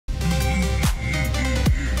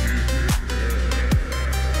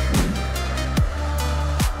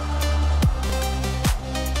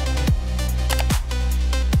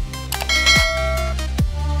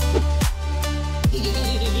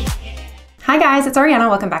guys, it's Ariana.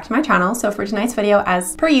 Welcome back to my channel. So for tonight's video,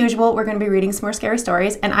 as per usual, we're going to be reading some more scary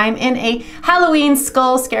stories, and I'm in a Halloween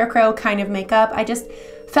skull scarecrow kind of makeup. I just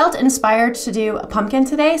felt inspired to do a pumpkin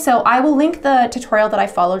today, so I will link the tutorial that I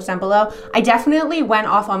followed down below. I definitely went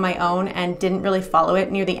off on my own and didn't really follow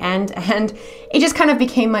it near the end, and it just kind of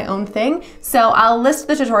became my own thing. So I'll list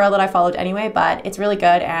the tutorial that I followed anyway, but it's really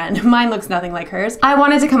good and mine looks nothing like hers. I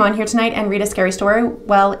wanted to come on here tonight and read a scary story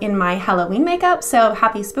while in my Halloween makeup, so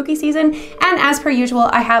happy spooky season. And as per usual,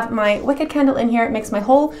 I have my wicked candle in here. It makes my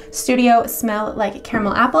whole studio smell like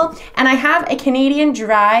caramel apple. And I have a Canadian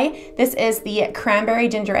Dry. This is the cranberry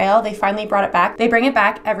ginger ale. They finally brought it back. They bring it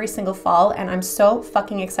back every single fall, and I'm so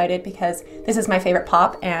fucking excited because this is my favorite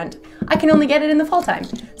pop and I can only get it in the fall time.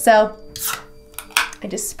 So I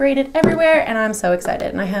just sprayed it everywhere and I'm so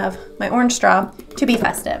excited. And I have my orange straw to be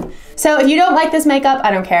festive. So if you don't like this makeup,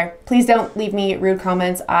 I don't care. Please don't leave me rude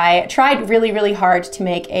comments. I tried really, really hard to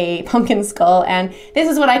make a pumpkin skull and this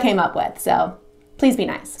is what I came up with. So please be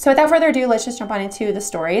nice. So without further ado, let's just jump on into the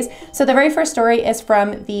stories. So the very first story is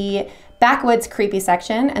from the Backwoods Creepy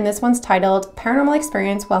section, and this one's titled Paranormal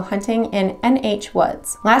Experience While Hunting in NH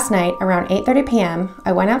Woods. Last night, around 8:30 p.m.,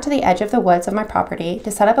 I went out to the edge of the woods of my property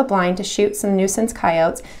to set up a blind to shoot some nuisance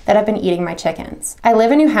coyotes that have been eating my chickens. I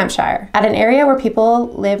live in New Hampshire, at an area where people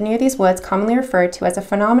live near these woods commonly referred to as a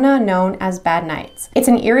phenomena known as bad nights. It's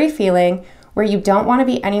an eerie feeling where you don't want to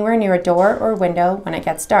be anywhere near a door or window when it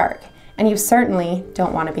gets dark, and you certainly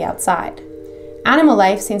don't want to be outside. Animal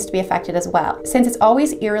life seems to be affected as well, since it's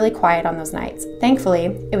always eerily quiet on those nights. Thankfully,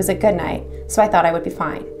 it was a good night, so I thought I would be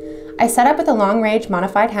fine. I set up with a long-range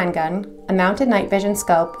modified handgun, a mounted night vision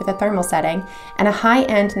scope with a thermal setting, and a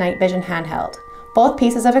high-end night vision handheld. Both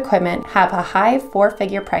pieces of equipment have a high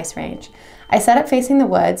four-figure price range. I set up facing the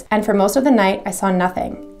woods, and for most of the night, I saw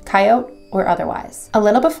nothing, coyote or otherwise. A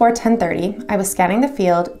little before 10:30, I was scanning the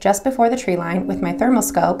field just before the tree line with my thermal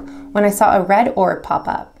scope when I saw a red orb pop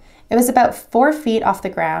up. It was about 4 feet off the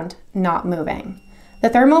ground, not moving. The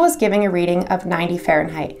thermal was giving a reading of 90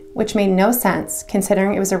 Fahrenheit, which made no sense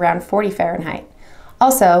considering it was around 40 Fahrenheit.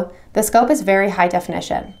 Also, the scope is very high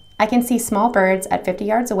definition. I can see small birds at 50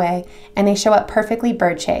 yards away and they show up perfectly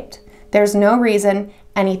bird-shaped. There's no reason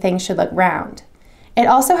anything should look round. It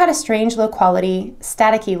also had a strange low quality,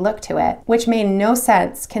 staticky look to it, which made no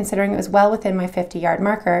sense considering it was well within my 50-yard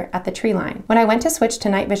marker at the tree line. When I went to switch to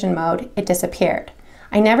night vision mode, it disappeared.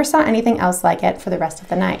 I never saw anything else like it for the rest of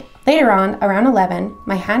the night. Later on, around 11,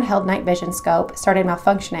 my handheld night vision scope started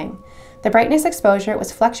malfunctioning. The brightness exposure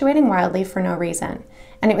was fluctuating wildly for no reason,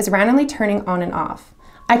 and it was randomly turning on and off.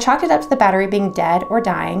 I chalked it up to the battery being dead or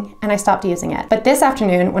dying, and I stopped using it. But this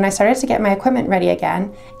afternoon, when I started to get my equipment ready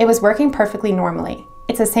again, it was working perfectly normally.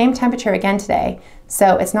 It's the same temperature again today,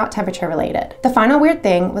 so it's not temperature related. The final weird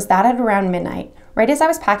thing was that at around midnight, right as I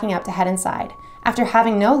was packing up to head inside, after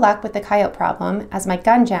having no luck with the coyote problem, as my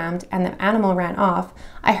gun jammed and the animal ran off,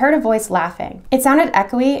 I heard a voice laughing. It sounded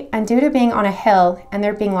echoey, and due to being on a hill and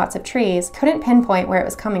there being lots of trees, couldn't pinpoint where it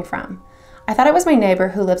was coming from. I thought it was my neighbor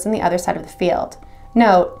who lives on the other side of the field.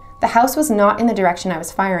 Note, the house was not in the direction I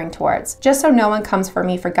was firing towards, just so no one comes for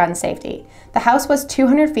me for gun safety. The house was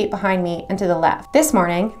 200 feet behind me and to the left. This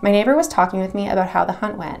morning, my neighbor was talking with me about how the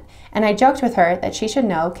hunt went, and I joked with her that she should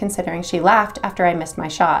know considering she laughed after I missed my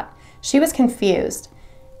shot. She was confused,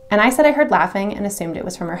 and I said I heard laughing and assumed it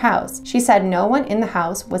was from her house. She said no one in the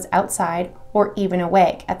house was outside or even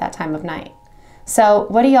awake at that time of night. So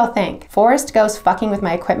what do y'all think? Forest ghost fucking with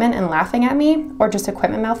my equipment and laughing at me, or just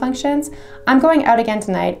equipment malfunctions? I'm going out again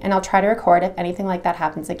tonight and I'll try to record if anything like that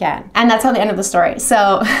happens again. And that's how the end of the story.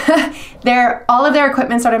 So all of their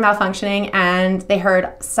equipment started malfunctioning and they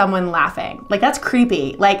heard someone laughing. Like, that's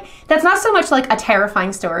creepy. Like, that's not so much like a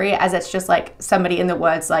terrifying story as it's just like somebody in the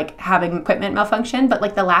woods like having equipment malfunction, but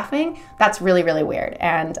like the laughing, that's really, really weird.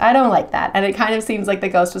 And I don't like that. And it kind of seems like the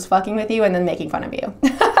ghost was fucking with you and then making fun of you.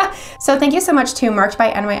 So thank you so much to Marked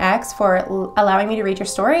by NYX for allowing me to read your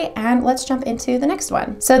story, and let's jump into the next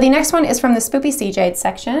one. So the next one is from the Spoopy Cjades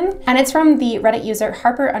section, and it's from the Reddit user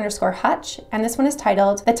Harper_Hutch, and this one is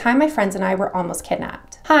titled The Time My Friends and I Were Almost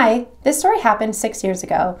Kidnapped. Hi, this story happened 6 years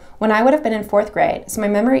ago when I would have been in 4th grade, so my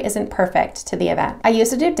memory isn't perfect to the event. I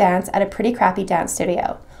used to do dance at a pretty crappy dance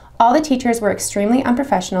studio. All the teachers were extremely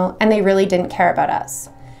unprofessional and they really didn't care about us.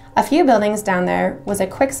 A few buildings down there was a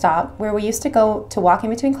quick stop where we used to go to walk in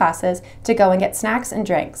between classes to go and get snacks and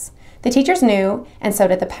drinks. The teachers knew, and so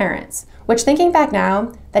did the parents, which, thinking back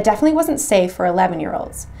now, that definitely wasn't safe for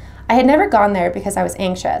 11-year-olds. I had never gone there because I was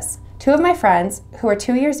anxious. 2 of my friends, who were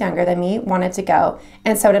 2 years younger than me, wanted to go,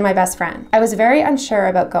 and so did my best friend. I was very unsure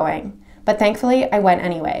about going, but thankfully I went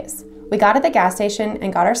anyways. We got to the gas station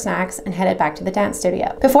and got our snacks and headed back to the dance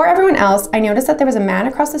studio. Before everyone else, I noticed that there was a man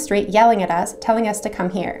across the street yelling at us, telling us to come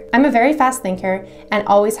here. I'm a very fast thinker and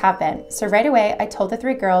always have been, so right away I told the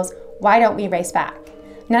 3 girls, why don't we race back?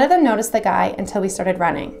 None of them noticed the guy until we started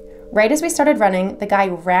running. Right as we started running, the guy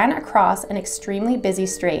ran across an extremely busy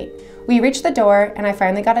street. We reached the door and I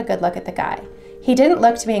finally got a good look at the guy. He didn't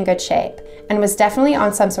look to be in good shape and was definitely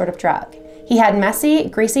on some sort of drug. He had messy,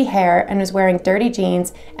 greasy hair and was wearing dirty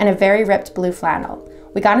jeans and a very ripped blue flannel.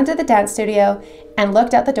 We got into the dance studio and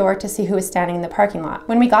looked out the door to see who was standing in the parking lot.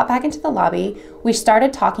 When we got back into the lobby, we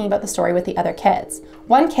started talking about the story with the other kids.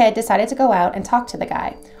 One kid decided to go out and talk to the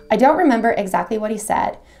guy. I don't remember exactly what he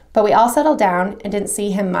said, but we all settled down and didn't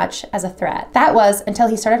see him much as a threat. That was until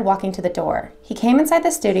he started walking to the door. He came inside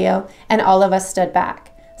the studio and all of us stood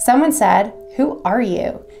back. Someone said, "Who are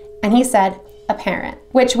you?" And he said, "A parent,"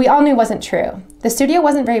 which we all knew wasn't true. The studio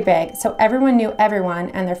wasn't very big, so everyone knew everyone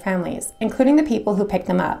and their families, including the people who picked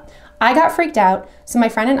them up. I got freaked out, so my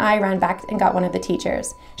friend and I ran back and got one of the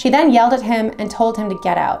teachers. She then yelled at him and told him to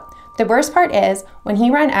get out. The worst part is, when he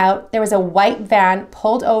ran out, there was a white van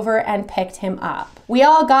pulled over and picked him up. We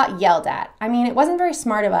all got yelled at. I mean, it wasn't very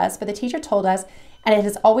smart of us, but the teacher told us, and it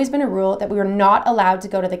has always been a rule that we were not allowed to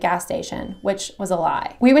go to the gas station, which was a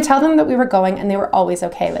lie. We would tell them that we were going and they were always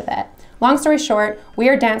okay with it. Long story short, we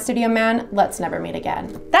are dance studio man, let's never meet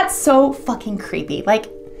again. That's so fucking creepy. Like,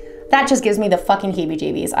 that just gives me the fucking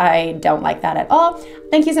heebie-jeebies. I don't like that at all.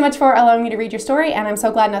 Thank you so much for allowing me to read your story, and I'm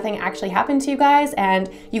so glad nothing actually happened to you guys, and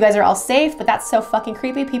you guys are all safe, but that's so fucking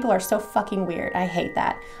creepy. People are so fucking weird. I hate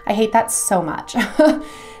that. I hate that so much.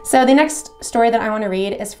 So the next story that I want to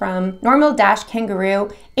read is from Normal-Kangaroo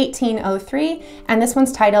 1803, and this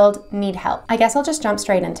one's titled, Need Help. I guess I'll just jump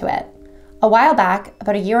straight into it. A while back,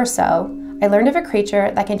 about a year or so, I learned of a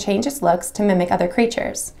creature that can change its looks to mimic other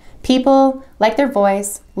creatures. People, like their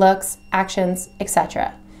voice, looks, actions,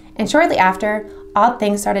 etc. And shortly after, odd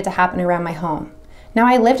things started to happen around my home. Now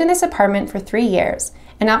I lived in this apartment for 3 years,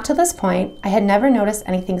 and up to this point, I had never noticed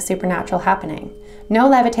anything supernatural happening. No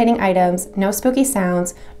levitating items, no spooky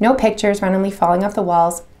sounds, no pictures randomly falling off the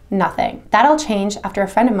walls, nothing. That all changed after a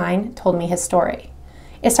friend of mine told me his story.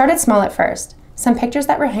 It started small at first. Some pictures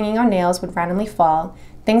that were hanging on nails would randomly fall,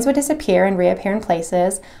 things would disappear and reappear in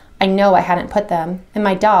places I know I hadn't put them, and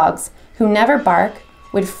my dogs, who never bark,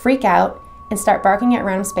 would freak out and start barking at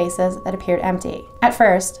random spaces that appeared empty. At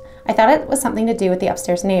first, I thought it was something to do with the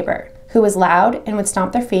upstairs neighbor, who was loud and would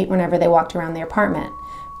stomp their feet whenever they walked around the apartment.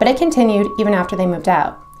 But it continued even after they moved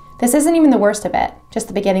out. This isn't even the worst of it, just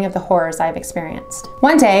the beginning of the horrors I've experienced.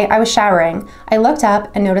 One day, I was showering. I looked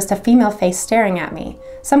up and noticed a female face staring at me.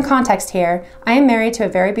 Some context here, I am married to a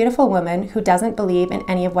very beautiful woman who doesn't believe in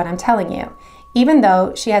any of what I'm telling you, even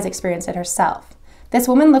though she has experienced it herself. This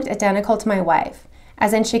woman looked identical to my wife,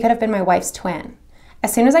 as in she could have been my wife's twin.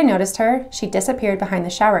 As soon as I noticed her, she disappeared behind the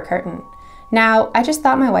shower curtain. Now, I just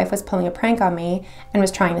thought my wife was pulling a prank on me and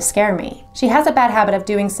was trying to scare me. She has a bad habit of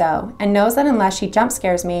doing so and knows that unless she jump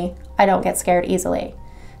scares me, I don't get scared easily.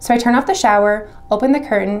 So I turn off the shower, open the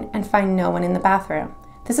curtain, and find no one in the bathroom.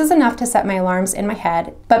 This is enough to set my alarms in my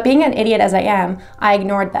head, but being an idiot as I am, I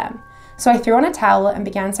ignored them. So I threw on a towel and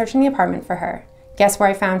began searching the apartment for her. Guess where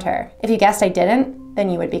I found her? If you guessed I didn't, then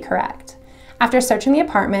you would be correct. After searching the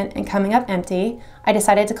apartment and coming up empty, I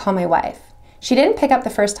decided to call my wife. She didn't pick up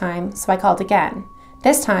the first time, so I called again.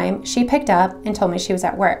 This time, she picked up and told me she was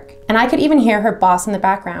at work. And I could even hear her boss in the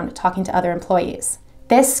background talking to other employees.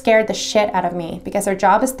 This scared the shit out of me because her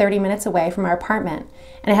job is 30 minutes away from our apartment,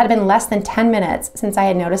 and it had been less than 10 minutes since I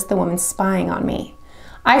had noticed the woman spying on me.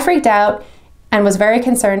 I freaked out and was very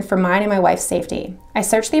concerned for mine and my wife's safety. I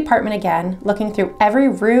searched the apartment again, looking through every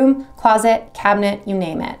room, closet, cabinet, you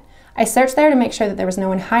name it. I searched there to make sure that there was no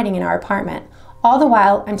one hiding in our apartment. All the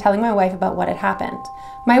while, I'm telling my wife about what had happened.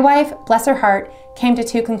 My wife, bless her heart, came to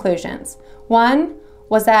 2 conclusions. One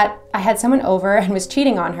was that I had someone over and was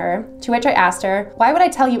cheating on her, to which I asked her, why would I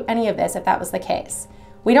tell you any of this if that was the case?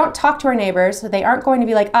 We don't talk to our neighbors, so they aren't going to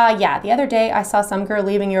be like, ah, yeah, the other day I saw some girl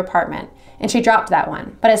leaving your apartment, and she dropped that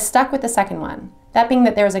one, but is stuck with the second one. That being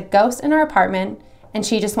that there was a ghost in our apartment, and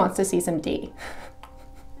she just wants to see some D.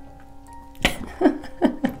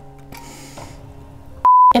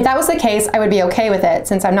 If that was the case, I would be okay with it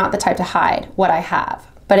since I'm not the type to hide what I have,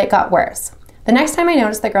 but it got worse. The next time I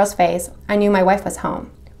noticed the girl's face, I knew my wife was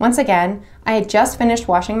home. Once again, I had just finished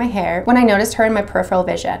washing my hair when I noticed her in my peripheral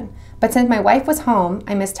vision. But since my wife was home,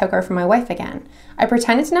 I mistook her for my wife again. I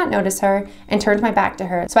pretended to not notice her and turned my back to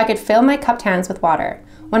her so I could fill my cupped hands with water.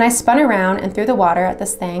 When I spun around and threw the water at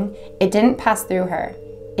this thing, it didn't pass through her.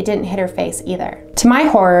 it didn't hit her face either. To my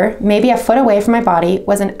horror, maybe a foot away from my body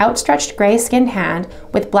was an outstretched gray-skinned hand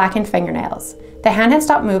with blackened fingernails. The hand had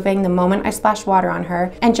stopped moving the moment I splashed water on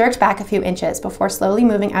her and jerked back a few inches before slowly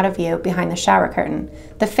moving out of view behind the shower curtain.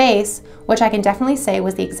 The face, which I can definitely say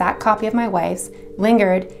was the exact copy of my wife's,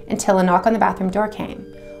 lingered until a knock on the bathroom door came.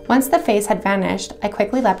 Once the face had vanished, I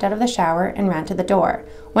quickly leapt out of the shower and ran to the door.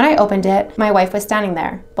 When I opened it, my wife was standing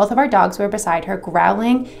there. Both of our dogs were beside her,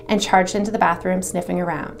 growling, and charged into the bathroom, sniffing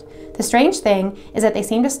around. The strange thing is that they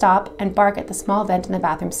seemed to stop and bark at the small vent in the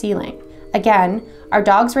bathroom ceiling. Again, our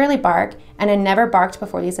dogs rarely bark and had never barked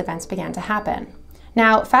before these events began to happen.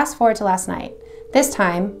 Now, fast forward to last night. This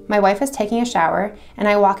time, my wife is taking a shower and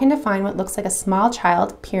I walk in to find what looks like a small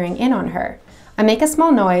child peering in on her. I make a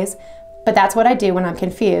small noise, but that's what I do when I'm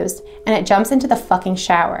confused, and it jumps into the fucking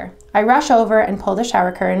shower. I rush over and pull the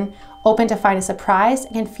shower curtain open to find a surprised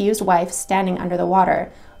and confused wife standing under the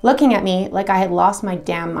water, looking at me like I had lost my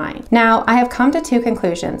damn mind. Now, I have come to two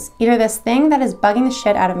conclusions. Either this thing that is bugging the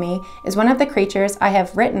shit out of me is one of the creatures I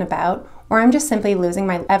have written about, or I'm just simply losing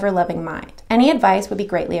my ever-loving mind. Any advice would be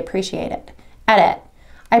greatly appreciated. Edit.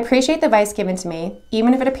 I appreciate the advice given to me,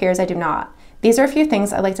 even if it appears I do not. These are a few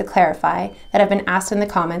things I'd like to clarify that have been asked in the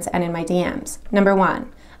comments and in my DMs. Number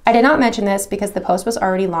 1. I did not mention this because the post was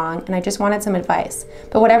already long and I just wanted some advice,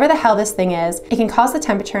 but whatever the hell this thing is, it can cause the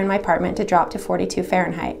temperature in my apartment to drop to 42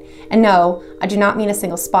 Fahrenheit. And no, I do not mean a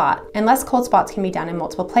single spot. Unless cold spots can be done in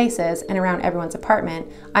multiple places and around everyone's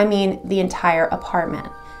apartment, I mean the entire apartment.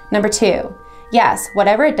 Number 2. Yes,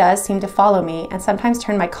 whatever it does seem to follow me and sometimes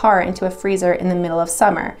turn my car into a freezer in the middle of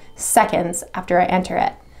summer, seconds after I enter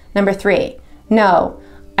it. Number 3. No,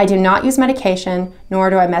 I do not use medication, nor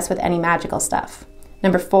do I mess with any magical stuff.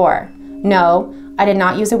 Number 4. No, I did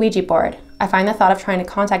not use a Ouija board. I find the thought of trying to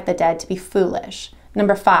contact the dead to be foolish.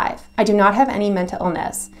 Number 5. I do not have any mental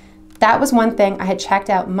illness. That was one thing I had checked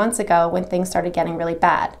out months ago when things started getting really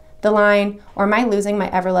bad. The line, or am I losing my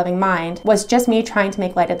ever-loving mind, was just me trying to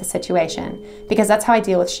make light of the situation, because that's how I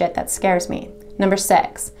deal with shit that scares me. Number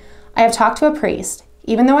 6. I have talked to a priest.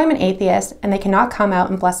 Even though I'm an atheist and they cannot come out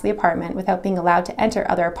and bless the apartment without being allowed to enter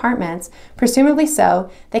other apartments, presumably so,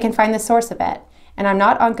 they can find the source of it. And I'm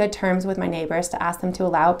not on good terms with my neighbors to ask them to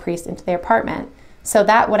allow a priest into their apartment, so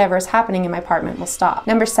that whatever is happening in my apartment will stop.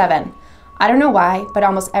 Number 7. I don't know why, but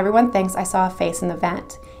almost everyone thinks I saw a face in the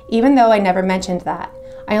vent, even though I never mentioned that.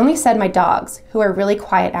 I only said my dogs, who are really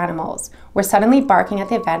quiet animals, were suddenly barking at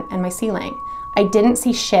the vent and my ceiling. I didn't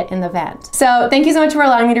see shit in the vent. So thank you so much for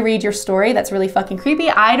allowing me to read your story. That's really fucking creepy.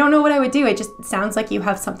 I don't know what I would do. It just sounds like you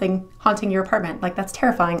have something haunting your apartment. Like, that's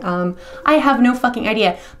terrifying. I have no fucking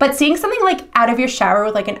idea. But seeing something like out of your shower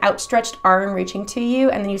with like an outstretched arm reaching to you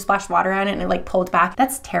and then you splash water on it and it like pulled back,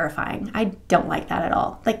 that's terrifying. I don't like that at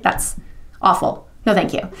all. Like, that's awful. No,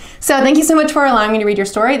 thank you. So thank you so much for allowing me to read your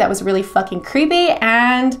story. That was really fucking creepy,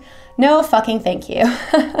 and no fucking thank you.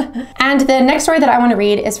 And the next story that I want to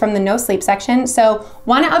read is from the no sleep section. So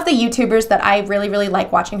one of the YouTubers that I really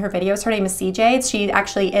like watching her videos, her name is Cjades. She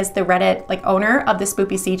actually is the Reddit like owner of the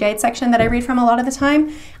Spoopy Cjades section that I read from a lot of the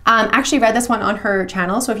time. Actually read this one on her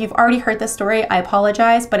channel. So if you've already heard this story, I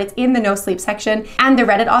apologize, but it's in the no sleep section. And the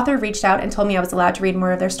Reddit author reached out and told me I was allowed to read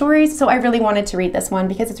more of their stories. So I really wanted to read this one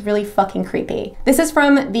because it's really fucking creepy. This is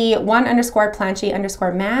from the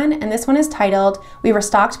 _Planchy_man, and this one is titled, "We were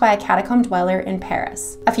stalked by a catacomb dweller in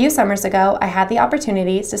Paris." A few summers ago, I had the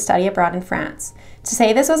opportunity to study abroad in France. To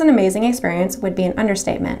say this was an amazing experience would be an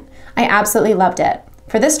understatement. I absolutely loved it.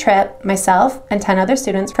 For this trip, myself and 10 other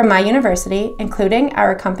students from my university, including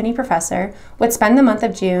our company professor, would spend the month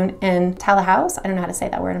of June in Tallahouse. I don't know how to say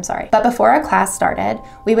that word, I'm sorry. But before our class started,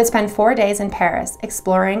 we would spend 4 days in Paris,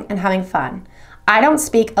 exploring and having fun. I don't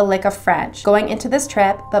speak a lick of French going into this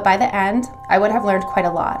trip, but by the end, I would have learned quite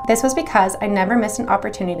a lot. This was because I never missed an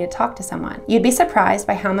opportunity to talk to someone. You'd be surprised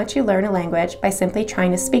by how much you learn a language by simply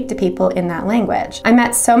trying to speak to people in that language. I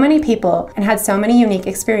met so many people and had so many unique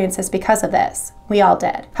experiences because of this. We all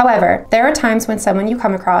did. However, there are times when someone you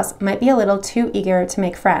come across might be a little too eager to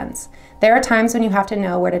make friends. There are times when you have to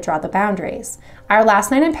know where to draw the boundaries. Our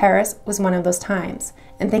last night in Paris was one of those times,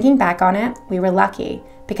 and thinking back on it, we were lucky,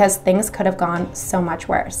 because things could have gone so much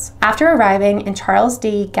worse. After arriving in Charles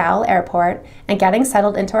de Gaulle Airport and getting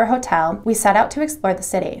settled into our hotel, we set out to explore the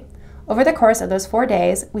city. Over the course of those 4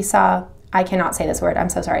 days, we saw, I cannot say this word, I'm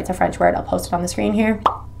so sorry, it's a French word, I'll post it on the screen here.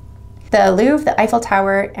 The Louvre, the Eiffel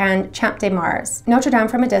Tower, and Champ de Mars, Notre Dame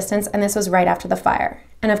from a distance, and this was right after the fire.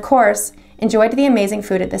 And of course, enjoyed the amazing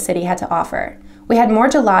food that the city had to offer. We had more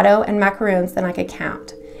gelato and macaroons than I could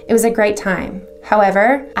count. It was a great time.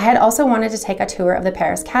 However, I had also wanted to take a tour of the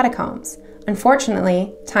Paris catacombs.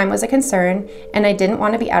 Unfortunately, time was a concern, and I didn't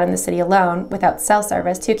want to be out in the city alone without cell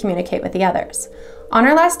service to communicate with the others. On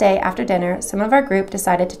our last day after dinner, some of our group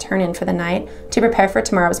decided to turn in for the night to prepare for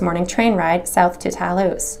tomorrow's morning train ride south to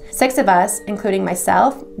Toulouse. 6 of us, including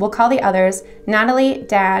myself, we'll call the others Natalie,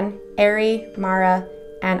 Dan, Ari, Mara,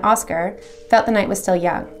 and Oscar, felt the night was still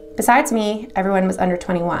young. Besides me, everyone was under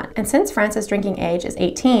 21, and since France's drinking age is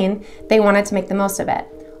 18, they wanted to make the most of it.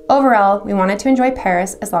 Overall, we wanted to enjoy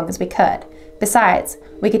Paris as long as we could. Besides,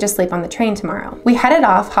 we could just sleep on the train tomorrow. We headed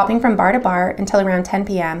off, hopping from bar to bar until around 10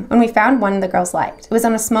 p.m. when we found one the girls liked. It was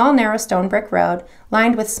on a small, narrow stone brick road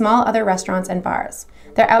lined with small other restaurants and bars.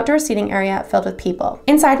 Their outdoor seating area filled with people.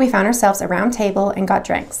 Inside, we found ourselves a round table and got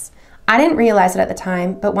drinks. I didn't realize it at the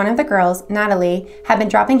time, but one of the girls, Natalie, had been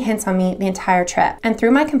dropping hints on me the entire trip, and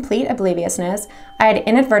through my complete obliviousness, I had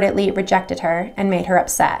inadvertently rejected her and made her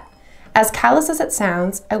upset. As callous as it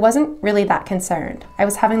sounds, I wasn't really that concerned. I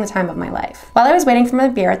was having the time of my life. While I was waiting for my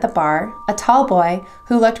beer at the bar, a tall boy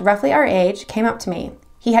who looked roughly our age came up to me.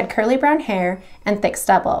 He had curly brown hair and thick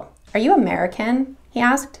stubble. "Are you American?" he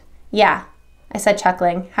asked. "Yeah," I said,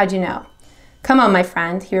 chuckling. "How'd you know?" "Come on, my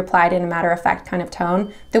friend," he replied in a matter-of-fact kind of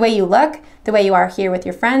tone. "The way you look, the way you are here with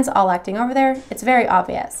your friends all acting over there, it's very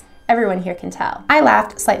obvious. Everyone here can tell." I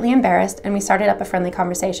laughed, slightly embarrassed, and we started up a friendly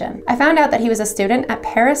conversation. I found out that he was a student at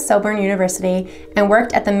Paris-Sorbonne University and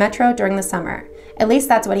worked at the metro during the summer. At least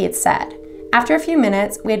that's what he had said. After a few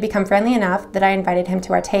minutes, we had become friendly enough that I invited him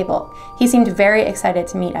to our table. He seemed very excited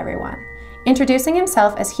to meet everyone. Introducing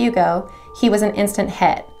himself as Hugo, he was an instant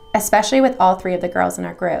hit, especially with all 3 of the girls in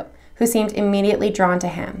our group, who seemed immediately drawn to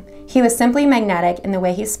him. He was simply magnetic in the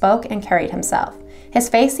way he spoke and carried himself. His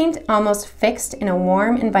face seemed almost fixed in a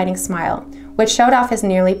warm, inviting smile, which showed off his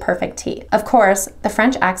nearly perfect teeth. Of course, the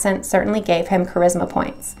French accent certainly gave him charisma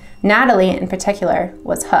points. Natalie, in particular,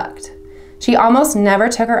 was hooked. She almost never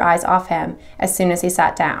took her eyes off him as soon as he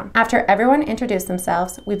sat down. After everyone introduced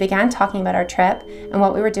themselves, we began talking about our trip and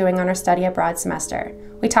what we were doing on our study abroad semester.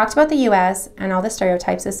 We talked about the US and all the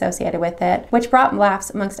stereotypes associated with it, which brought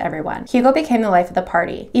laughs amongst everyone. Hugo became the life of the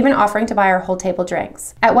party, even offering to buy our whole table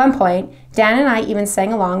drinks. At one point, Dan and I even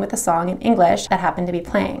sang along with a song in English that happened to be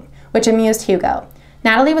playing, which amused Hugo.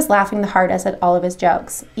 Natalie was laughing the hardest at all of his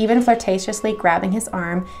jokes, even flirtatiously grabbing his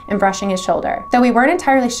arm and brushing his shoulder, though we weren't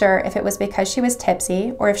entirely sure if it was because she was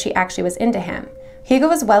tipsy or if she actually was into him. Hugo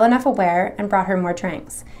was well enough aware and brought her more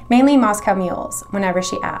drinks, mainly Moscow mules, whenever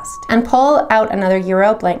she asked, and pulled out another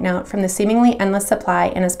euro banknote from the seemingly endless supply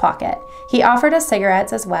in his pocket. He offered us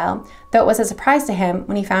cigarettes as well, though it was a surprise to him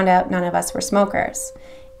when he found out none of us were smokers.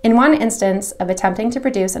 In one instance of attempting to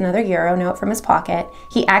produce another euro note from his pocket,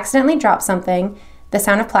 he accidentally dropped something, the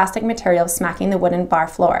sound of plastic material smacking the wooden bar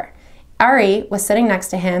floor. Ari was sitting next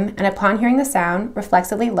to him, and upon hearing the sound,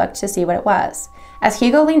 reflexively looked to see what it was. As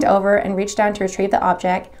Hugo leaned over and reached down to retrieve the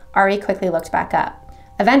object, Ari quickly looked back up.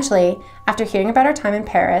 Eventually, after hearing about our time in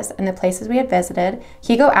Paris and the places we had visited,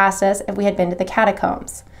 Hugo asked us if we had been to the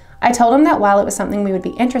catacombs. I told him that while it was something we would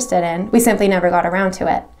be interested in, we simply never got around to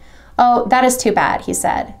it. "Oh, that is too bad," he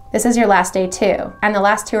said. "This is your last day too, and the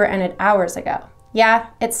last tour ended hours ago." "Yeah,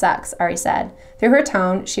 it sucks," Ari said. Through her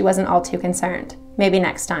tone, she wasn't all too concerned. "Maybe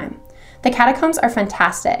next time." "The catacombs are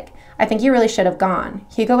fantastic. I think you really should have gone."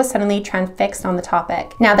 Hugo was suddenly transfixed on the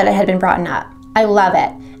topic, now that it had been brought up. "I love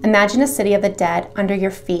it. Imagine a city of the dead under your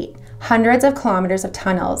feet. Hundreds of kilometers of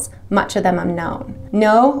tunnels, much of them unknown."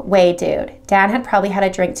 "No way, dude. Dan had probably had a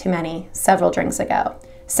drink too many, several drinks ago."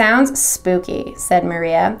 "Sounds spooky," said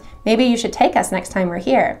Maria. "Maybe you should take us next time we're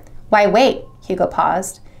here." "Why wait?" Hugo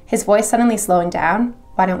paused, his voice suddenly slowing down.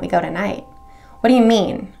 "Why don't we go tonight?" "What do you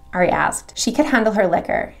mean?" Ari asked. She could handle her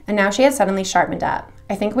liquor, and now she had suddenly sharpened up.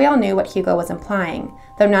 I think we all knew what Hugo was implying,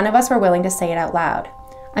 though none of us were willing to say it out loud.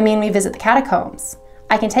 "I mean, we visit the catacombs.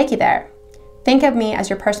 I can take you there. Think of me as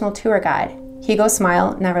your personal tour guide." Hugo's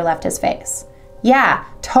smile never left his face. "Yeah,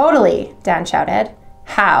 totally," Dan shouted.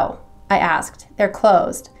 "How?" I asked. "They're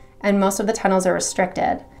closed, and most of the tunnels are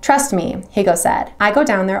restricted." "Trust me," Hugo said. "I go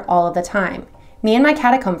down there all of the time. Me and my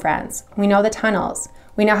catacomb friends, we know the tunnels.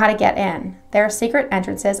 We know how to get in. There are secret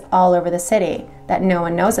entrances all over the city that no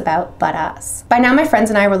one knows about but us." By now my friends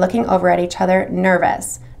and I were looking over at each other,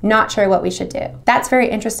 nervous, not sure what we should do. "That's very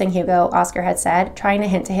interesting, Hugo," Oscar had said, trying to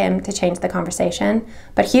hint to him to change the conversation.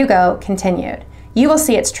 But Hugo continued. "You will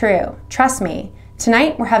see it's true. Trust me.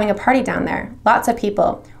 Tonight we're having a party down there. Lots of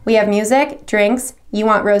people. We have music, drinks. You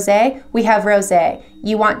want rosé? We have rosé.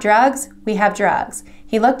 You want drugs? We have drugs."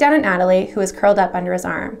 He looked down at Natalie, who was curled up under his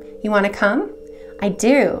arm. "You want to come?" "I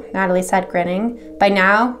do," Natalie said, grinning. By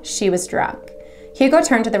now, she was drunk. Hugo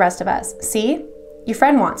turned to the rest of us. "See? Your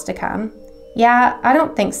friend wants to come." "Yeah, I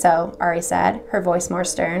don't think so," Ari said, her voice more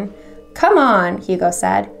stern. Come on, Hugo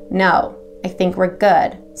said. No, I think we're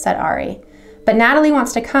good, said Ari. But Natalie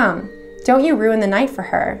wants to come. Don't you ruin the night for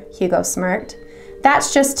her, Hugo smirked.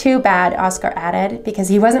 That's just too bad, Oscar added. Because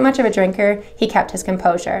he wasn't much of a drinker, he kept his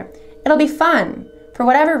composure. It'll be fun. For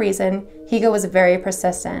whatever reason, Hugo was very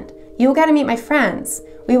persistent. You'll get to meet my friends.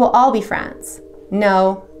 We will all be friends.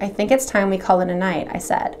 No, I think it's time we call it a night, I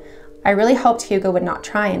said. I really hoped Hugo would not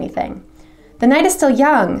try anything. The night is still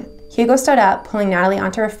young. Hugo stood up, pulling Natalie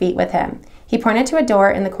onto her feet with him. He pointed to a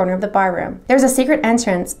door in the corner of the bar room. There's a secret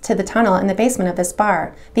entrance to the tunnel in the basement of this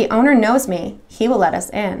bar. The owner knows me. He will let us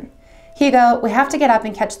in. Hugo, we have to get up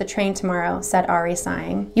and catch the train tomorrow, said Ari,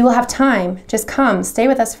 sighing. You will have time. Just come, stay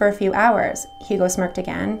with us for a few hours. Hugo smirked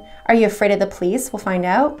again. Are you afraid of the police will find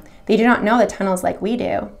out? They do not know the tunnels like we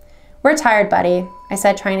do. We're tired, buddy, I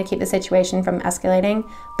said, trying to keep the situation from escalating.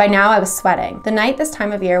 By now I was sweating. The night this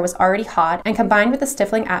time of year was already hot, and combined with the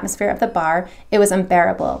stifling atmosphere of the bar, it was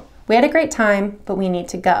unbearable. We had a great time, but we need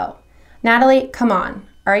to go. Natalie, come on.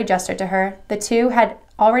 Ari gestured to her. The two had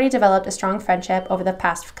already developed a strong friendship over the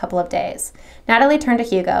past couple of days. Natalie turned to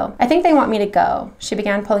Hugo. I think they want me to go. She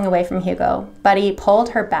began pulling away from Hugo, but he pulled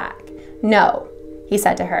her back. No, he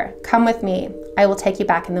said to her. Come with me. I will take you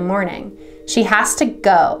back in the morning. She has to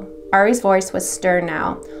go. Ari's voice was stern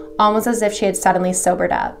now, almost as if she had suddenly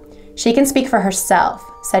sobered up. She can speak for herself,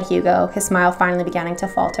 said Hugo, his smile finally beginning to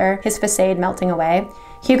falter, his facade melting away.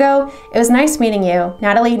 Hugo, it was nice meeting you.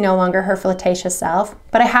 Natalie no longer her flirtatious self,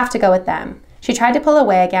 but I have to go with them. She tried to pull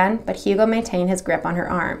away again, but Hugo maintained his grip on her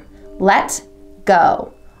arm. Let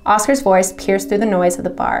go. Oscar's voice pierced through the noise of the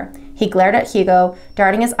bar. He glared at Hugo,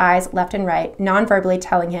 darting his eyes left and right, non-verbally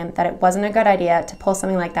telling him that it wasn't a good idea to pull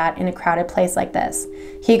something like that in a crowded place like this.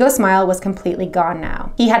 Hugo's smile was completely gone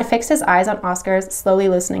now. He had fixed his eyes on Oscar's, slowly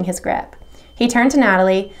loosening his grip. He turned to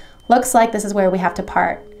Natalie. Looks like this is where we have to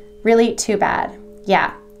part. Really too bad.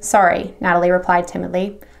 Yeah, sorry, Natalie replied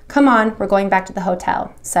timidly. Come on, we're going back to the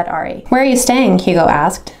hotel, said Ari. Where are you staying? Hugo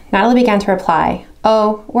asked. Natalie began to reply.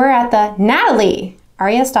 Oh, we're at the... Natalie!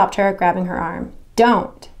 Aria stopped her, grabbing her arm.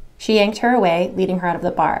 Don't. She yanked her away, leading her out of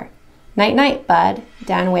the bar. Night-night, bud,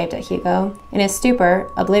 Dan waved at Hugo, in his stupor,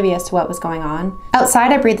 oblivious to what was going on.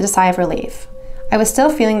 Outside, I breathed a sigh of relief. I was still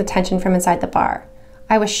feeling the tension from inside the bar.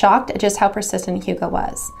 I was shocked at just how persistent Hugo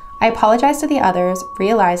was. I apologized to the others,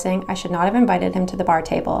 realizing I should not have invited him to the bar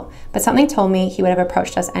table, but something told me he would have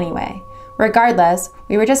approached us anyway. Regardless,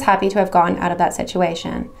 we were just happy to have gotten out of that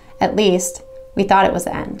situation. At least, we thought it was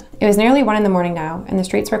the end. It was nearly 1 in the morning now, and the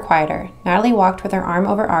streets were quieter. Natalie walked with her arm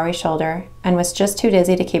over Ari's shoulder and was just too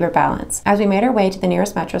dizzy to keep her balance. As we made our way to the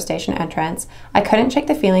nearest metro station entrance, I couldn't shake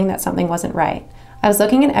the feeling that something wasn't right. I was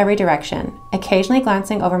looking in every direction, occasionally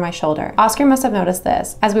glancing over my shoulder. Oscar must have noticed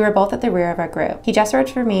this, as we were both at the rear of our group. He gestured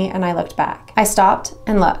for me, and I looked back. I stopped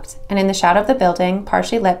and looked, and in the shadow of the building,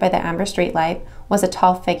 partially lit by the amber streetlight, was a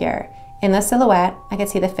tall figure. In the silhouette, I could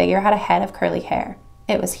see the figure had a head of curly hair.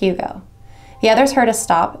 It was Hugo. The others heard us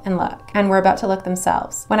stop and look, and were about to look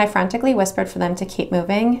themselves, when I frantically whispered for them to keep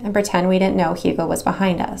moving and pretend we didn't know Hugo was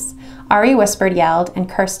behind us. Ari whispered, yelled, and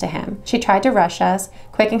cursed to him. She tried to rush us,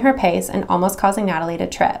 quickening her pace and almost causing Natalie to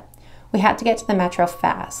trip. We had to get to the metro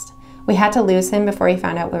fast. We had to lose him before he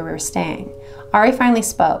found out where we were staying. Ari finally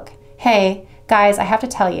spoke. Hey, guys, I have to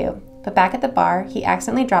tell you. But back at the bar, he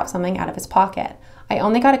accidentally dropped something out of his pocket. I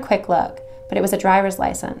only got a quick look, but it was a driver's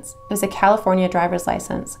license. It was a California driver's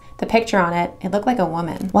license. The picture on it, it looked like a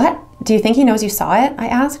woman. What? Do you think he knows you saw it? I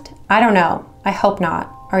asked. I don't know. I hope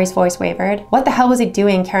not. Ari's voice wavered. What the hell was he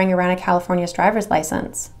doing carrying around a California's driver's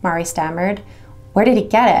license? Mari stammered. Where did he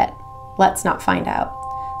get it? Let's not find out.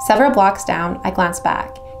 Several blocks down, I glanced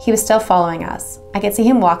back. He was still following us. I could see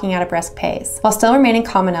him walking at a brisk pace, while still remaining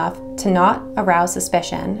calm enough to not arouse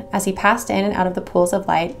suspicion as he passed in and out of the pools of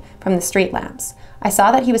light from the street lamps. I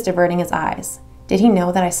saw that he was diverting his eyes. Did he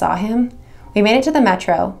know that I saw him? We made it to the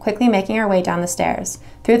metro, quickly making our way down the stairs,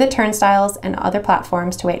 through the turnstiles and other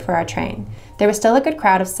platforms to wait for our train. There was still a good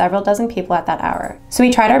crowd of several dozen people at that hour, so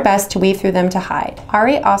we tried our best to weave through them to hide.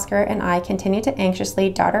 Ari, Oscar, and I continued to anxiously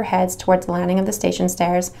dart our heads towards the landing of the station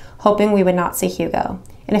stairs, hoping we would not see Hugo.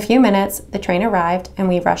 In a few minutes, the train arrived and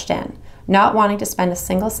we rushed in, not wanting to spend a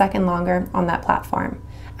single second longer on that platform.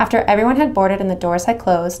 After everyone had boarded and the doors had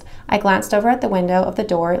closed, I glanced over at the window of the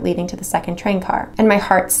door leading to the second train car, and my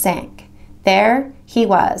heart sank. There he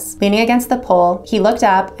was, leaning against the pole. He looked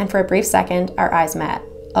up, and for a brief second, our eyes met.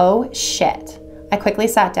 Oh shit. I quickly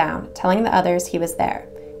sat down, telling the others he was there.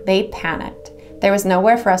 They panicked. There was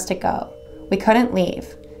nowhere for us to go. We couldn't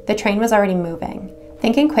leave. The train was already moving.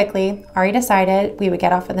 Thinking quickly, Ari decided we would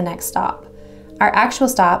get off at the next stop. Our actual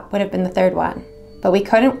stop would have been the third one, but we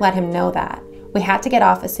couldn't let him know that. We had to get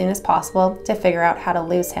off as soon as possible to figure out how to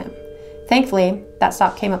lose him. Thankfully, that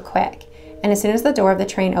stop came up quick, and as soon as the door of the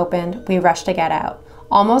train opened, we rushed to get out,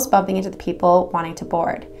 almost bumping into the people wanting to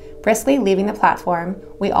board. Briskly leaving the platform,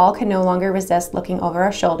 we all could no longer resist looking over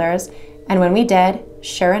our shoulders, and when we did,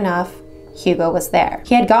 sure enough, Hugo was there.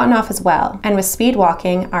 He had gotten off as well, and was speed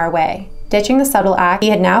walking our way. Ditching the subtle act,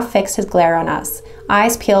 he had now fixed his glare on us,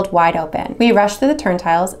 eyes peeled wide open. We rushed through the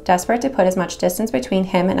turnstiles, desperate to put as much distance between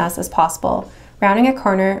him and us as possible. Rounding a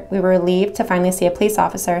corner, we were relieved to finally see a police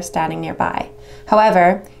officer standing nearby.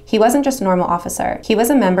 However, he wasn't just a normal officer. He was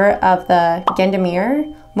a member of the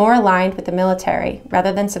Gendarmerie, more aligned with the military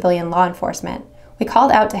rather than civilian law enforcement. We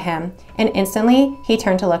called out to him, and instantly he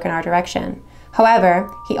turned to look in our direction. However,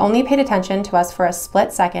 he only paid attention to us for a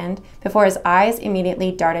split second before his eyes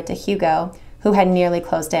immediately darted to Hugo, who had nearly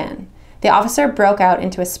closed in. The officer broke out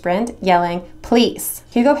into a sprint, yelling, "Police!"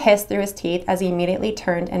 Hugo hissed through his teeth as he immediately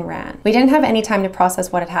turned and ran. We didn't have any time to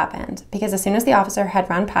process what had happened, because as soon as the officer had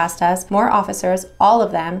run past us, more officers, all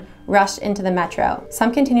of them, rushed into the metro.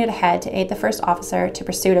 Some continued ahead to aid the first officer to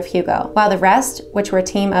pursuit of Hugo, while the rest, which were a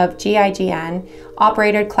team of GIGN,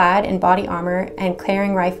 operated clad in body armor and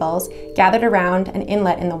clearing rifles, gathered around an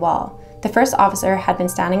inlet in the wall. The first officer had been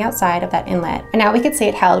standing outside of that inlet, and now we could see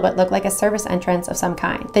it held what looked like a service entrance of some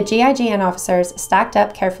kind. The GIGN officers stacked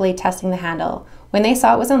up, carefully testing the handle. When they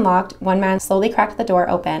saw it was unlocked, one man slowly cracked the door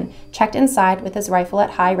open, checked inside with his rifle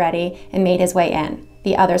at high ready, and made his way in.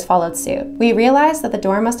 The others followed suit. We realized that the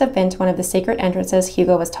door must have been to one of the secret entrances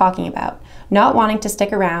Hugo was talking about. Not wanting to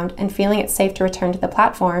stick around and feeling it safe to return to the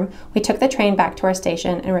platform, we took the train back to our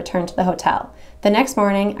station and returned to the hotel. The next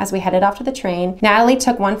morning, as we headed off to the train, Natalie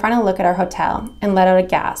took one final look at our hotel and let out a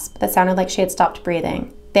gasp that sounded like she had stopped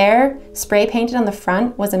breathing. There, spray painted on the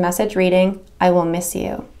front, was a message reading, "I will miss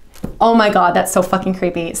you." Oh my God, that's so fucking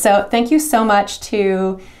creepy. So thank you so much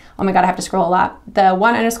to, oh my God, I have to scroll a lot. The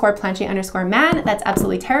 _Planchy_man, that's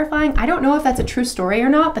absolutely terrifying. I don't know if that's a true story or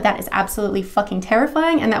not, but that is absolutely fucking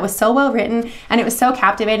terrifying. And that was so well written and it was so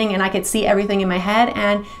captivating and I could see everything in my head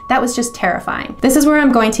and that was just terrifying. This is where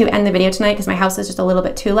I'm going to end the video tonight because my house is just a little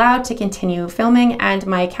bit too loud to continue filming and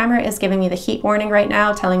my camera is giving me the heat warning right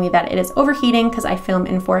now, telling me that it is overheating because I film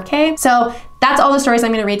in 4K. So that's all the stories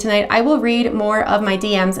I'm gonna read tonight. I will read more of my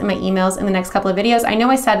DMs and my emails in the next couple of videos. I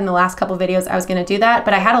know I said in the last couple of videos I was gonna do that,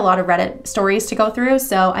 but I had a lot of Reddit stories to go through,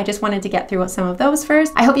 so I just wanted to get through some of those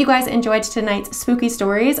first. I hope you guys enjoyed tonight's spooky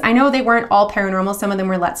stories. I know they weren't all paranormal. Some of them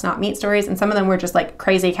were Let's Not Meet stories, and some of them were just like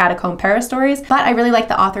crazy catacomb para stories, but I really like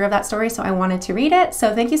the author of that story, so I wanted to read it.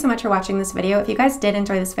 So thank you so much for watching this video. If you guys did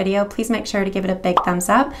enjoy this video, please make sure to give it a big thumbs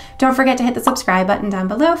up. Don't forget to hit the subscribe button down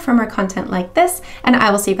below for more content like this, and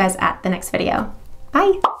I will see you guys at the next video.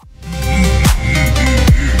 Bye.